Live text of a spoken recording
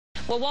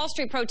Well, Wall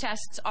Street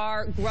protests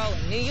are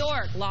growing. New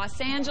York, Los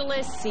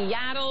Angeles,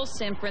 Seattle,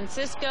 San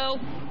Francisco,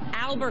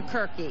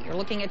 Albuquerque. You're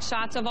looking at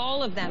shots of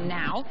all of them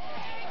now.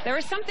 There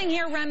is something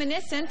here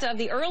reminiscent of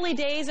the early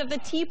days of the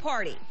Tea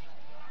Party,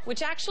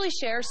 which actually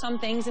shares some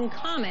things in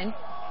common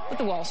with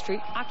the Wall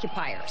Street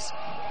occupiers.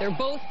 They're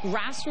both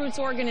grassroots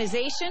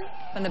organization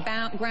from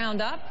the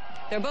ground up.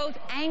 They're both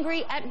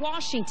angry at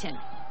Washington.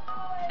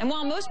 And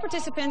while most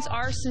participants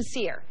are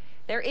sincere,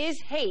 there is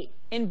hate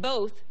in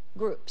both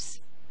groups.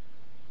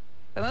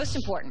 But most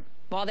important,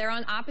 while they're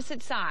on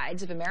opposite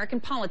sides of American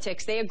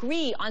politics, they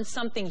agree on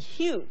something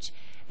huge.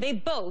 They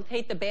both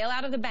hate the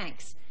bailout of the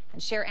banks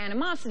and share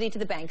animosity to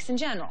the banks in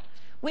general,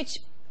 which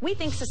we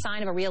think is a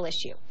sign of a real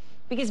issue.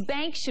 Because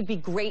banks should be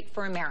great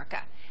for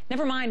America.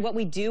 Never mind what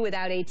we do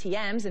without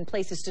ATMs and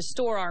places to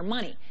store our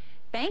money.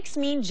 Banks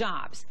mean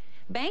jobs.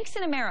 Banks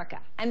in America,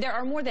 and there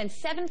are more than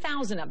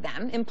 7,000 of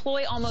them,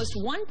 employ almost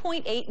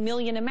 1.8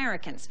 million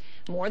Americans,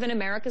 more than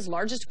America's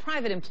largest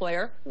private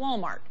employer,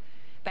 Walmart.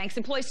 Banks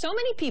employ so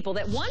many people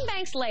that one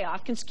bank's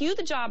layoff can skew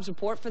the jobs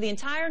report for the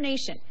entire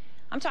nation.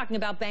 I'm talking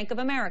about Bank of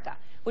America,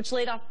 which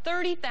laid off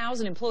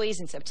 30,000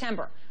 employees in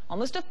September,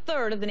 almost a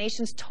third of the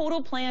nation's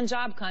total planned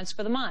job cuts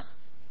for the month.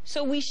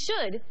 So we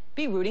should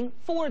be rooting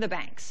for the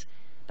banks.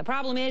 The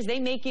problem is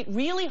they make it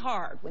really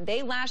hard when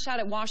they lash out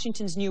at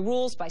Washington's new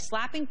rules by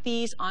slapping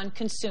fees on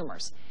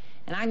consumers.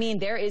 And I mean,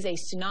 there is a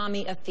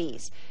tsunami of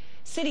fees.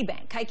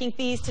 Citibank hiking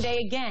fees today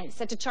again,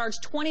 set to charge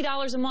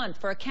 $20 a month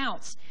for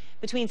accounts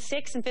between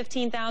 $6,000 and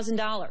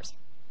 $15,000.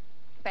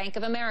 Bank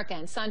of America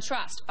and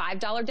SunTrust,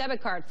 $5 debit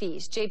card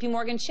fees. JP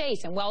Morgan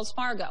Chase and Wells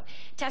Fargo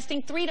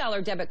testing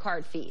 $3 debit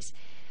card fees.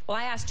 Well,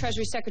 I asked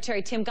Treasury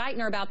Secretary Tim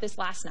Geithner about this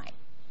last night.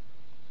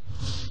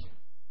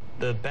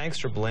 The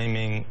banks are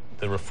blaming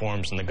the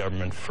reforms in the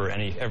government for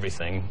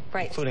everything,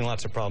 right, including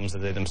lots of problems that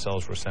they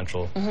themselves were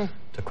central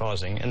to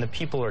causing. And most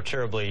people are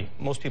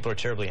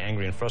terribly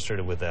angry and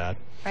frustrated with that.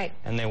 Right.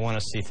 And they want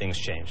to see things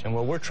change. And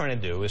what we're trying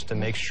to do is to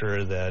make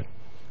sure that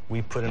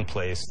we put in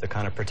place the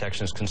kind of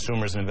protections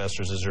consumers and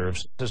investors deserve.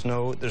 There's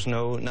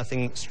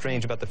nothing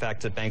strange about the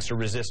fact that banks are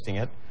resisting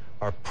it,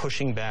 are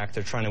pushing back.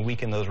 They're trying to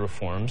weaken those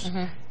reforms.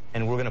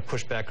 And we're going to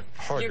push back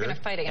harder. You're going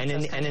to fight against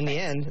those and in the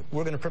end,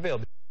 we're going to prevail.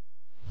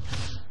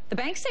 The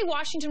banks say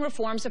Washington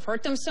reforms have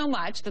hurt them so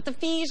much that the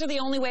fees are the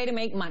only way to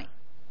make money.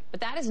 But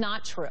that is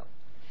not true.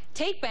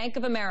 Take Bank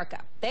of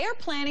America. They are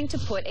planning to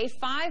put a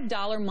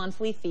 $5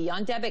 monthly fee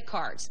on debit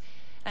cards.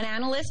 An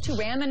analyst who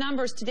ran the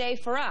numbers today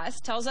for us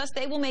tells us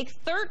they will make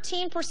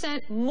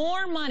 13%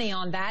 more money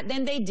on that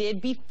than they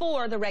did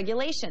before the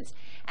regulations.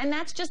 And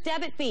that's just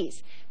debit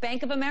fees.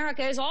 Bank of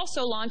America is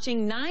also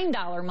launching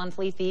 $9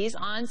 monthly fees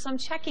on some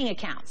checking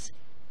accounts.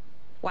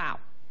 Wow.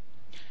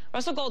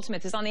 Russell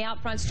Goldsmith is on the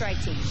Out Front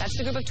Strike Team. That's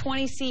the group of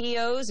 20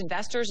 CEOs,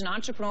 investors, and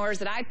entrepreneurs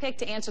that I picked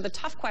to answer the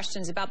tough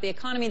questions about the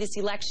economy this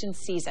election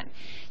season.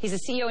 He's the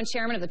CEO and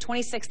chairman of the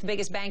 26th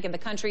biggest bank in the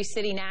country,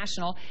 City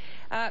National.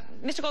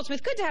 Mr.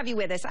 Goldsmith, good to have you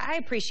with us. I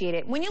appreciate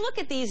it. When you look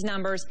at these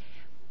numbers,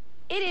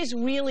 it is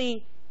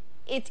really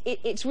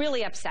it's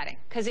really upsetting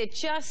because it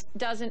just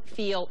doesn't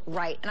feel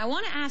right. And I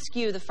want to ask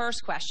you the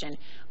first question.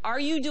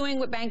 Are you doing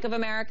what Bank of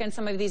America and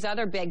some of these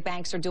other big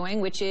banks are doing,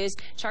 which is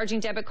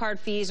charging debit card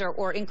fees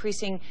or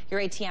increasing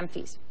your ATM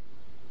fees?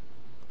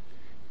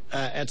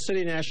 At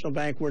City National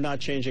Bank, we're not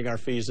changing our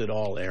fees at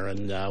all,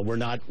 Aaron. We're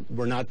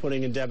not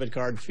putting in debit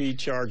card fee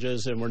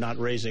charges, and we're not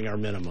raising our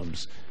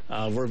minimums.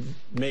 We've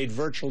made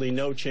virtually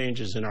no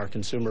changes in our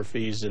consumer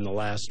fees in the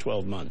last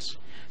 12 months.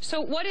 So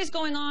what is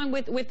going on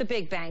with the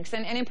big banks,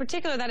 and in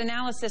particular that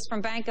analysis from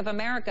Bank of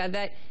America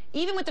that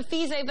even with the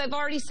fees they've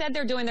already said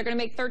they're doing, they're going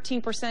to make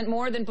 13%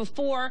 more than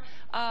before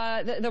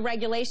the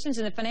regulations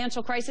and the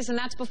financial crisis, and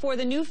that's before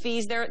the new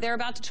fees they're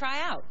about to try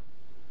out?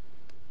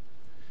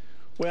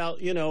 Well,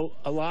 you know,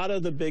 a lot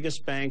of the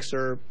biggest banks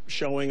are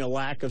showing a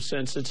lack of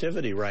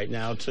sensitivity right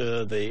now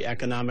to the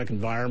economic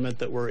environment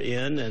that we're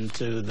in and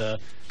to the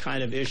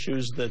kind of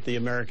issues that the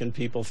American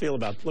people feel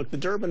about. Look, the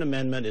Durbin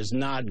Amendment is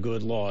not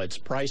good law. It's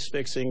price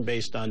fixing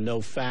based on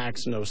no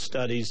facts, no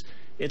studies.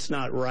 It's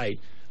not right.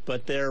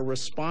 But they're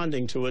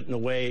responding to it in a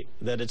way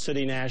that at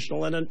City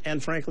National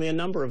and frankly, a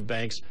number of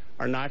banks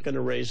are not going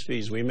to raise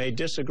fees. We may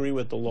disagree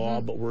with the law,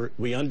 but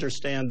we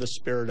understand the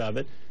spirit of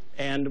it.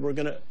 And we're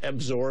going to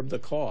absorb the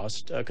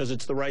cost because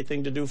it's the right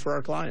thing to do for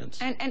our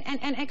clients.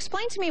 And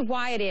explain to me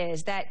why it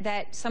is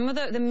that some of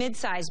the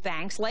mid-sized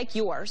banks, like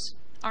yours,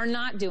 are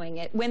not doing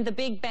it when the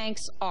big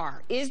banks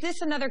are. Is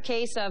this another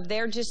case of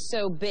they're just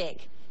so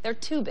big? They're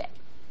too big?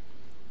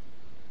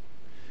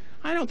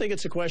 I don't think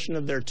it's a question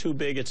of they're too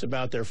big. It's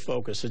about their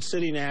focus. At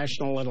City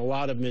National and a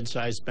lot of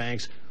mid-sized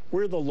banks,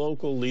 we're the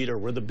local leader.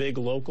 We're the big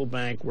local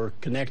bank. We're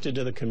connected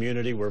to the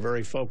community. We're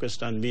very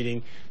focused on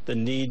meeting the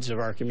needs of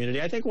our community.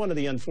 I think one of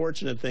the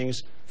unfortunate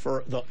things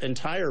for the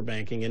entire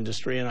banking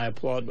industry, and I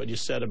applaud what you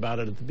said about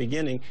it at the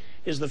beginning,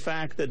 is the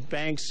fact that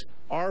banks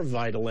are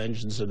vital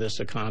engines of this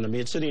economy.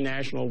 At City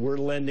National, we're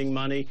lending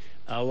money.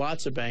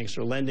 Lots of banks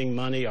are lending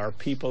money. Our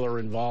people are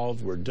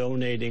involved. We're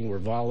donating. We're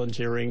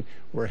volunteering.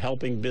 We're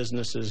helping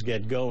businesses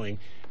get going.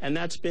 and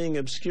that's being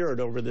obscured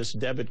over this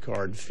debit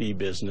card fee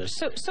business.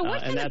 So what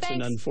can and the that's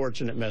banks, an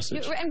unfortunate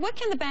message. And what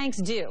can the banks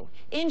do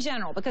in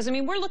general? Because, I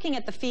mean, we're looking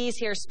at the fees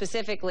here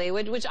specifically,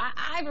 which I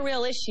have a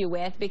real issue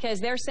with, because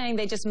they're saying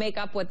they just make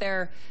up what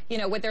they're,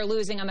 what they're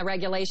losing on the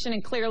regulation.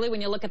 And clearly,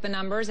 when you look at the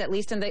numbers, at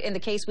least in the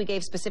case we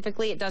gave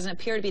specifically, it doesn't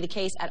appear to be the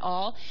case at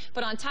all.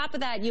 But on top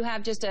of that, you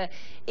have just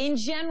in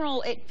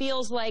general, it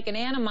feels like an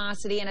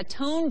animosity and a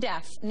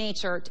tone-deaf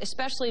nature,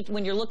 especially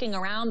when you're looking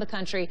around the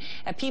country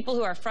at people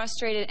who are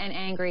frustrated and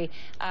angry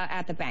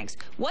at the banks.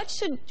 What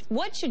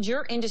should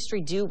your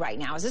industry do right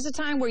now? Is this a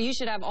time where you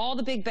should have all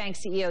the big bank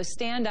CEOs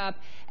stand up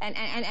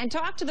and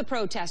talk to the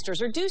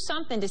protesters, or do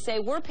something to say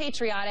we're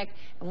patriotic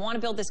and want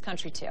to build this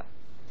country too?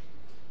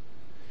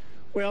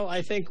 Well,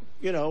 I think,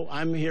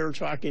 I'm here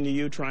talking to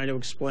you, trying to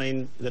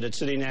explain that at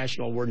City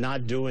National we're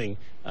not doing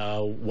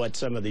what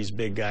some of these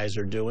big guys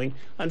are doing.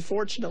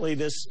 Unfortunately,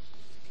 this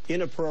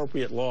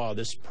inappropriate law,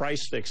 this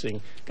price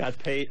fixing,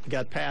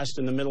 got passed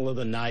in the middle of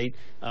the night.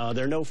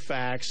 There are no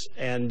facts,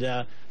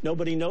 and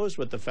nobody knows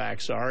what the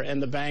facts are,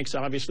 and the banks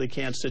obviously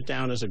can't sit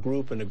down as a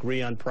group and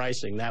agree on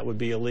pricing. That would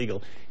be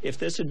illegal. If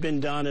this had been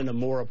done in a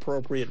more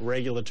appropriate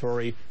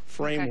regulatory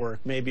framework,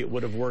 maybe it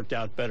would have worked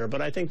out better.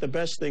 But I think the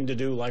best thing to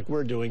do, like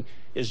we're doing,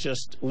 is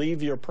just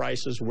leave your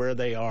prices where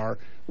they are,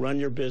 run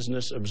your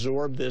business,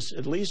 absorb this,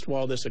 at least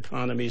while this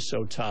economy is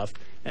so tough,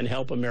 and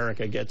help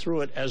America get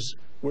through it, as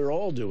we're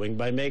all doing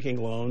by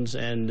making loans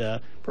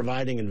and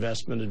providing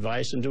investment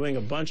advice and doing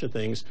a bunch of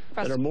things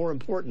that are more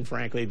important,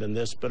 frankly, than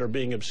this, but are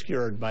being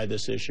obscured by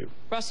this issue.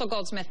 Russell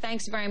Goldsmith,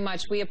 thanks very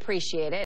much. We appreciate it.